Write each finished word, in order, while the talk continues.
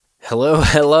Hello,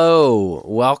 hello.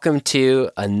 Welcome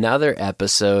to another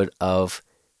episode of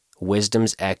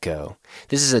Wisdom's Echo.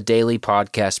 This is a daily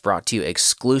podcast brought to you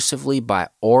exclusively by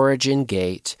Origin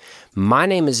Gate. My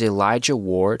name is Elijah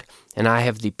Ward, and I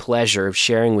have the pleasure of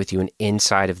sharing with you an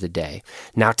insight of the day.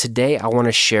 Now, today I want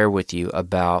to share with you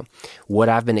about what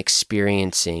I've been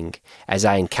experiencing as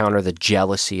I encounter the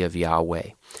jealousy of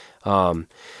Yahweh.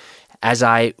 As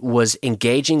I was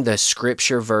engaging the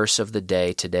scripture verse of the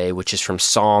day today, which is from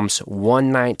Psalms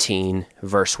 119,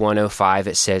 verse 105,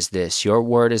 it says this: "Your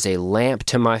word is a lamp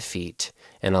to my feet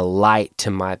and a light to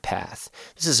my path."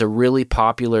 This is a really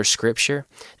popular scripture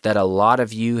that a lot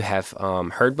of you have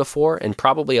heard before, and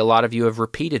probably a lot of you have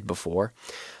repeated before.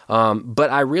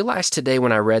 But I realized today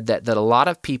when I read that a lot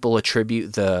of people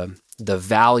attribute the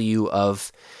value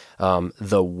of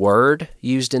the word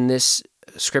used in this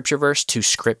scripture verse to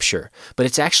scripture, but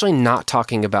it's actually not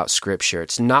talking about scripture.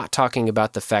 It's not talking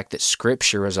about the fact that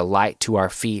scripture is a light to our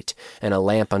feet and a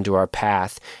lamp unto our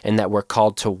path, and that we're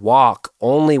called to walk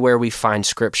only where we find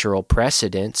scriptural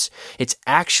precedents. It's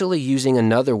actually using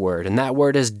another word, and that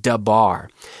word is dabar.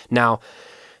 Now,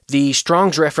 the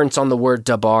Strong's reference on the word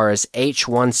dabar is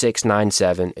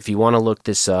H1697. If you want to look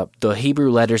this up, the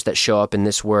Hebrew letters that show up in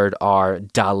this word are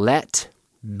dalet,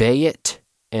 bayit,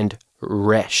 and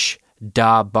resh.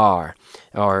 Dabar,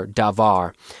 or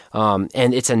davar,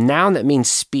 and it's a noun that means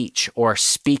speech or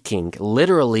speaking,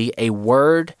 literally a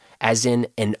word as in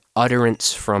an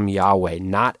utterance from Yahweh,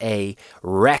 not a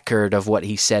record of what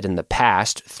he said in the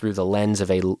past through the lens of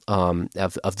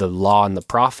of the law and the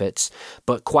prophets,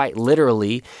 but quite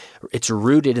literally, it's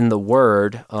rooted in the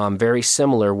word, very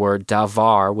similar word,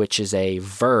 davar, which is a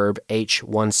verb,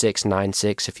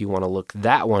 H1696, if you want to look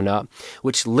that one up,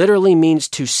 which literally means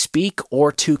to speak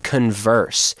or to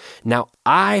converse. Now,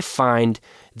 I find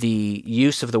the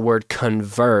use of the word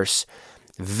converse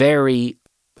very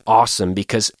awesome,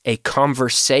 because a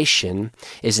conversation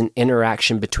is an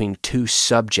interaction between two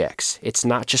subjects. It's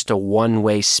not just a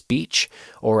one-way speech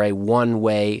or a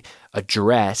one-way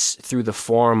address through the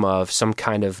form of some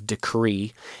kind of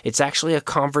decree. It's actually a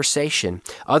conversation.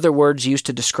 Other words used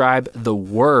to describe the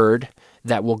word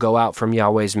that will go out from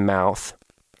Yahweh's mouth,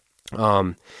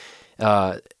 and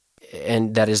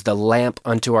that is the lamp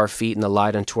unto our feet and the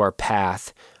light unto our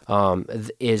path,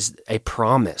 is a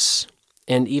promise.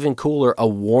 And even cooler, a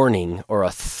warning or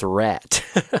a threat.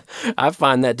 I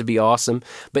find that to be awesome.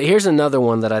 But here's another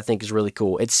one that I think is really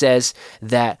cool. It says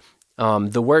that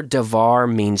the word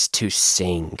davar means to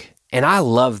sing. And I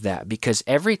love that, because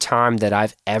every time that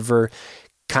I've ever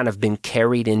kind of been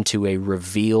carried into a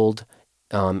revealed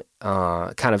kind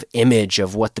of image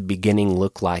of what the beginning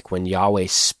looked like when Yahweh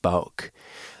spoke.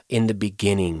 In the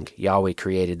beginning, Yahweh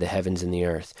created the heavens and the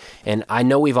earth. And I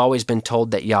know we've always been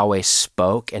told that Yahweh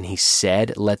spoke, and he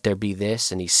said, let there be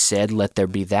this, and he said, let there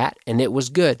be that, and it was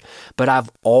good. But I've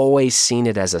always seen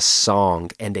it as a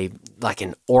song and like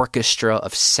an orchestra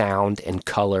of sound and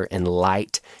color and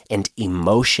light and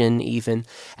emotion, even,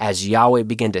 as Yahweh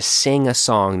began to sing a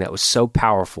song that was so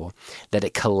powerful that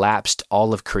it collapsed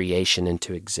all of creation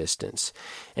into existence.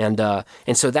 And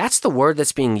so that's the word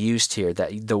that's being used here,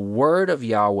 that the word of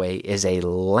Yahweh is a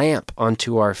lamp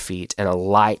unto our feet and a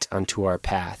light unto our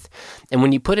path. And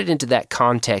when you put it into that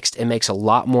context, it makes a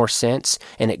lot more sense,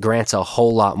 and it grants a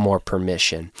whole lot more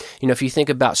permission. You know, if you think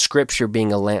about Scripture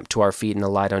being a lamp to our feet and a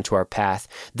light unto our path,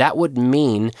 that would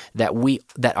mean that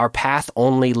our path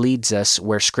only leads us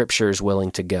where Scripture is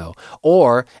willing to go.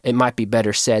 Or it might be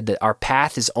better said that our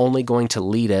path is only going to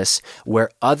lead us where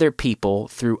other people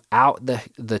throughout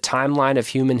the timeline of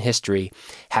human history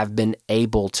have been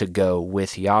able to go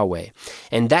with Yahweh.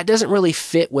 And that doesn't really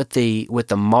fit with the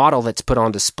model that's put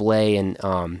on display.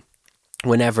 And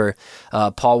whenever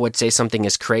Paul would say something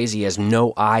as crazy as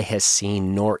 "no eye has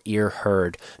seen, nor ear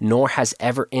heard, nor has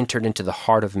ever entered into the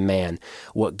heart of man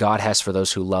what God has for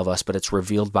those who love us, but it's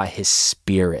revealed by his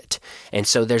Spirit." And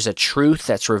so there's a truth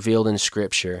that's revealed in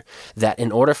Scripture that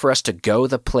in order for us to go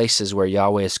the places where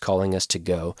Yahweh is calling us to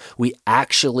go, we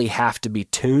actually have to be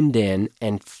tuned in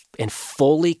and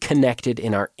fully connected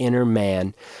in our inner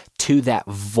man to that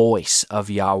voice of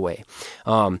Yahweh.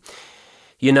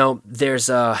 You know, there's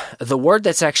the word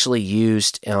that's actually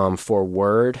used for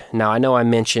word. Now, I know I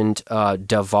mentioned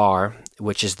davar,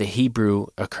 which is the Hebrew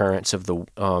occurrence of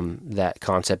that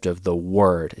concept of the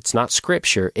word. It's not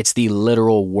scripture, it's the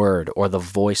literal word or the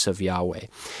voice of Yahweh.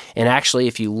 And actually,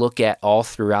 if you look at all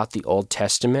throughout the Old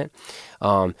Testament,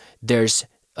 there's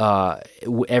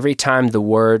every time that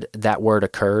word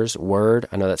occurs, word,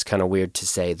 I know that's kind of weird to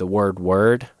say, the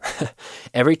word,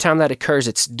 every time that occurs,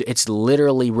 it's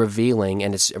literally revealing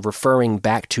and it's referring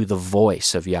back to the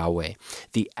voice of Yahweh,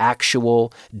 the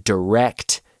actual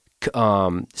direct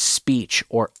speech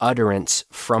or utterance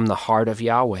from the heart of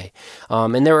Yahweh.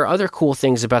 And there are other cool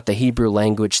things about the Hebrew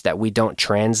language that we don't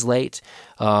translate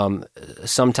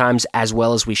sometimes as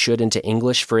well as we should into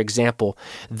English. For example,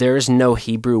 there's no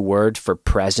Hebrew word for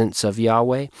presence of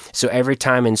Yahweh. So every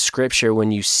time in Scripture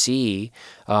when you see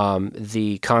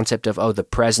the concept of, the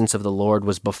presence of the Lord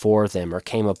was before them or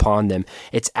came upon them,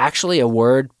 it's actually a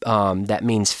word that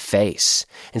means face.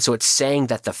 And so it's saying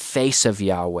that the face of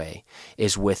Yahweh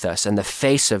is with us and the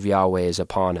face of Yahweh is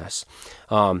upon us.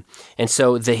 And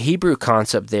so the Hebrew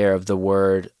concept there of the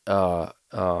word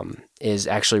is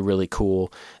actually really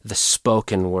cool. The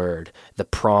spoken word, the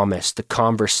promise, the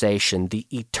conversation, the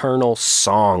eternal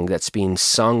song that's being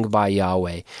sung by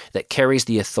Yahweh that carries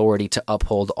the authority to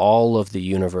uphold all of the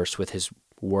universe with his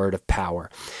word of power.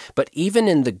 But even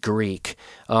in the Greek,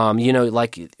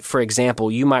 like for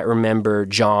example, you might remember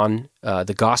John,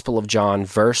 the Gospel of John,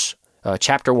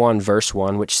 chapter 1, verse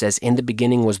 1, which says, "In the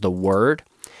beginning was the Word,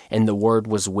 and the Word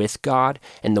was with God,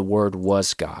 and the Word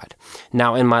was God."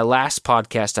 Now, in my last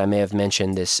podcast, I may have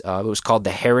mentioned this. It was called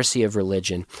The Heresy of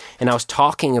Religion, and I was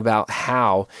talking about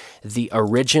how the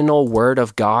original Word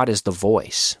of God is the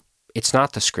voice. It's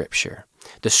not the Scripture.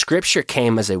 The Scripture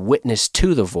came as a witness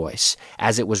to the voice,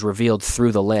 as it was revealed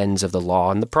through the lens of the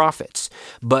law and the prophets.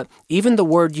 But even the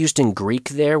word used in Greek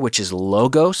there, which is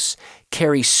logos,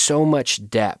 carries so much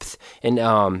depth. And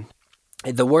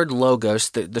the word logos,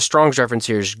 the Strong's reference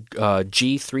here is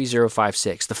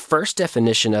G3056. The first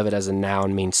definition of it as a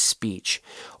noun means speech,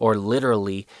 or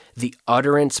literally the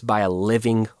utterance by a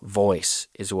living voice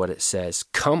is what it says.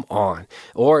 Come on.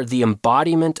 Or the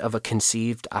embodiment of a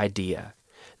conceived idea.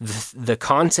 The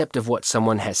concept of what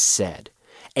someone has said,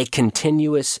 a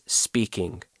continuous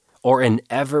speaking, or an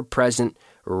ever-present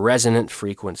resonant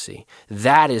frequency.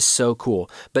 That is so cool.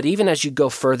 But even as you go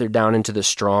further down into the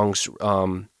Strong's,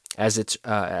 as it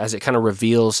kind of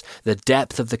reveals the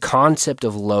depth of the concept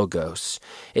of logos,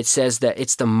 it says that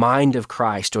it's the mind of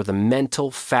Christ, or the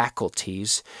mental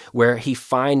faculties, where we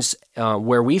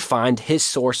find his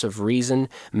source of reason,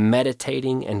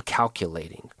 meditating and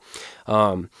calculating.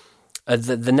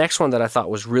 The next one that I thought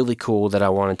was really cool that I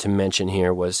wanted to mention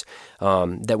here was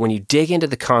that when you dig into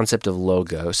the concept of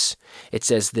logos, it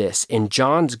says this: in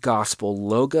John's gospel,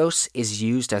 logos is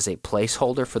used as a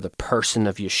placeholder for the person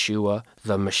of Yeshua,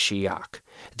 the Mashiach,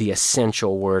 the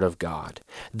essential word of God,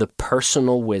 the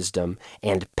personal wisdom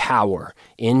and power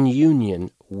in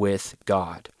union with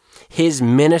God, his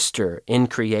minister in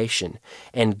creation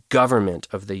and government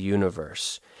of the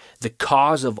universe, the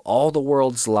cause of all the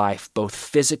world's life, both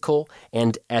physical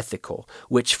and ethical,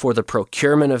 which for the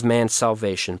procurement of man's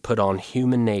salvation put on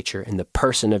human nature in the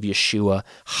person of Yeshua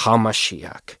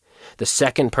HaMashiach, the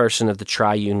second person of the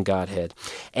triune Godhead.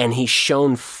 And he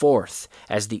shone forth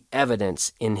as the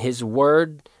evidence in his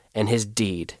word and his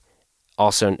deed.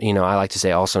 Also, I like to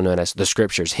say also known as the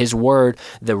Scriptures. His word,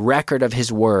 the record of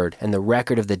his word, and the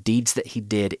record of the deeds that he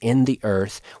did in the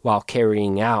earth while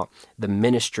carrying out the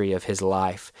ministry of his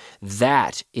life.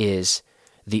 That is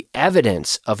the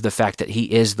evidence of the fact that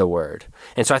he is the Word.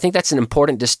 And so I think that's an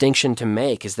important distinction to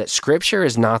make, is that Scripture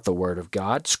is not the Word of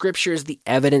God. Scripture is the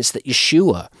evidence that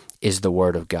Yeshua is the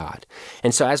Word of God.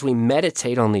 And so as we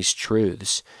meditate on these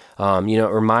truths,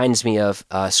 it reminds me of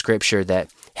Scripture that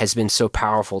has been so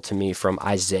powerful to me from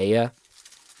Isaiah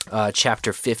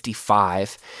chapter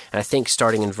 55. And I think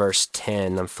starting in verse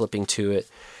 10, I'm flipping to it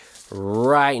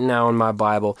right now in my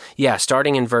Bible. Yeah,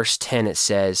 starting in verse 10, it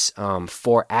says,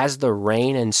 "For as the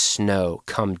rain and snow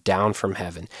come down from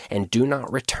heaven, and do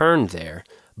not return there,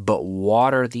 but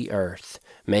water the earth,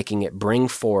 making it bring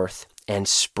forth and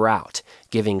sprout,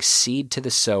 giving seed to the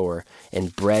sower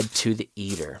and bread to the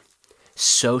eater,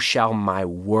 so shall my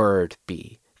word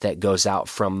be that goes out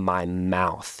from my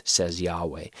mouth, says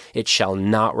Yahweh. It shall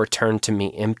not return to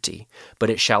me empty, but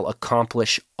it shall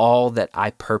accomplish all that I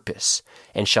purpose,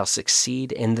 and shall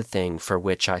succeed in the thing for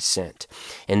which I sent."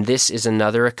 And this is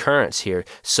another occurrence here.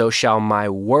 So shall my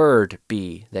word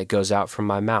be that goes out from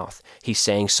my mouth. He's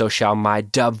saying, so shall my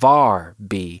davar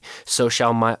be. So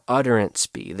shall my utterance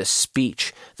be, the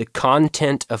speech, the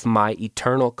content of my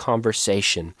eternal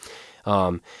conversation.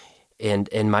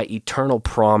 and my eternal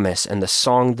promise and the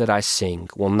song that I sing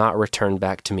will not return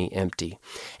back to me empty.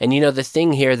 And the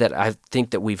thing here that I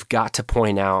think that we've got to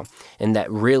point out, and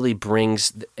that really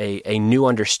brings a new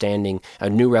understanding, a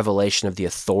new revelation of the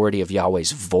authority of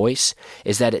Yahweh's voice,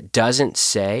 is that it doesn't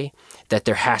say that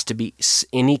there has to be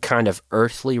any kind of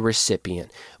earthly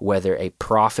recipient, whether a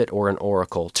prophet or an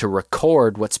oracle, to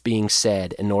record what's being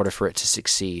said in order for it to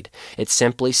succeed. It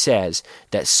simply says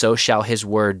that so shall his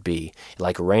word be,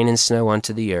 like rain and snow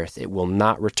unto the earth. It will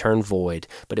not return void,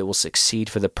 but it will succeed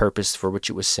for the purpose for which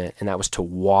it was sent, and that was to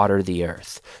water the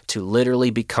earth, to literally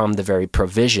become the very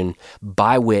provision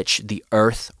by which the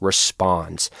earth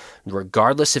responds.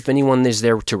 Regardless if anyone is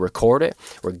there to record it,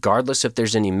 regardless if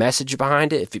there's any message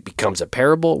behind it, if it becomes a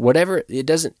parable, whatever, it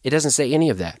doesn't say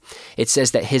any of that. It says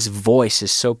that his voice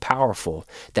is so powerful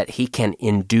that he can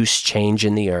induce change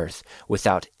in the earth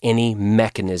without any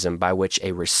mechanism by which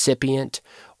a recipient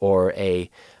or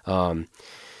a what's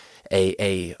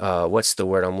the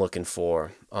word I'm looking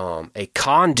for? A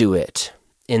conduit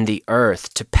in the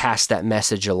earth to pass that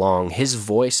message along. His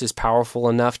voice is powerful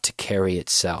enough to carry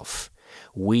itself.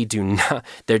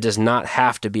 There does not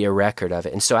have to be a record of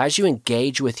it. And so as you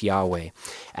engage with Yahweh,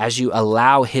 as you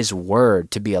allow his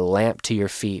word to be a lamp to your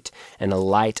feet and a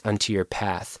light unto your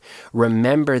path,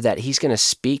 remember that he's going to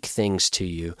speak things to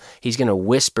you. He's going to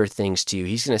whisper things to you.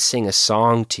 He's going to sing a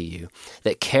song to you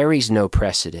that carries no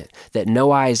precedent, that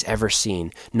no eye has ever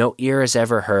seen, no ear has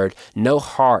ever heard, no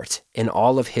heart in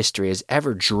all of history has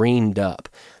ever dreamed up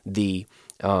the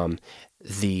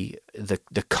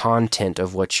content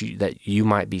of that you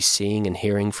might be seeing and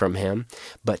hearing from him.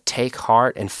 But take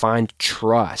heart and find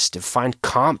trust and find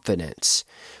confidence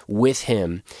with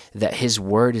him that his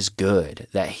word is good,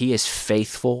 that he is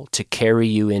faithful to carry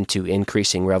you into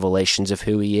increasing revelations of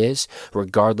who he is,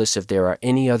 regardless if there are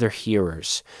any other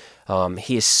hearers.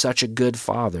 He is such a good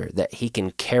father that he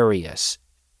can carry us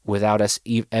without us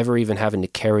ever even having to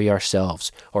carry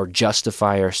ourselves or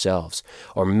justify ourselves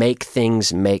or make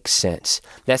things make sense.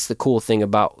 That's the cool thing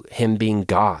about him being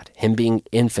God, him being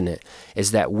infinite,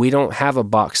 is that we don't have a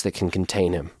box that can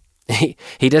contain him.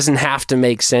 He doesn't have to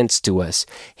make sense to us.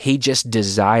 He just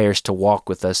desires to walk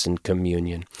with us in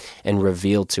communion and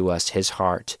reveal to us his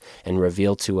heart and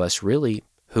reveal to us really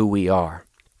who we are.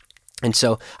 And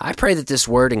so I pray that this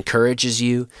word encourages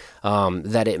you,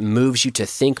 that it moves you to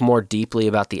think more deeply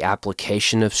about the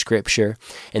application of Scripture,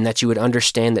 and that you would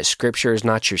understand that Scripture is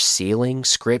not your ceiling.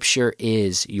 Scripture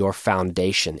is your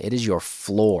foundation. It is your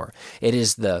floor. It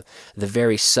is the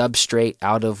very substrate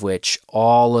out of which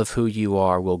all of who you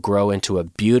are will grow into a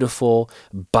beautiful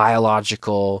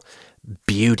biological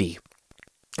beauty.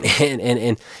 And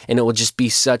it will just be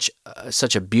such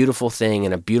a beautiful thing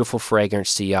and a beautiful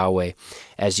fragrance to Yahweh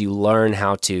as you learn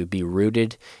how to be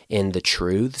rooted in the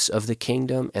truths of the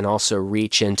kingdom and also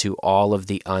reach into all of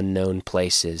the unknown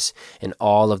places and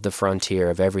all of the frontier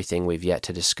of everything we've yet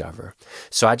to discover.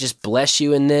 So I just bless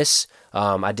you in this.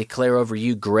 I declare over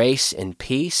you grace and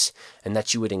peace, and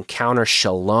that you would encounter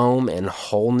shalom and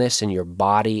wholeness in your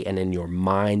body and in your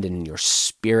mind and in your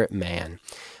spirit, man.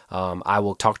 I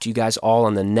will talk to you guys all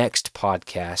on the next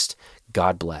podcast.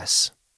 God bless.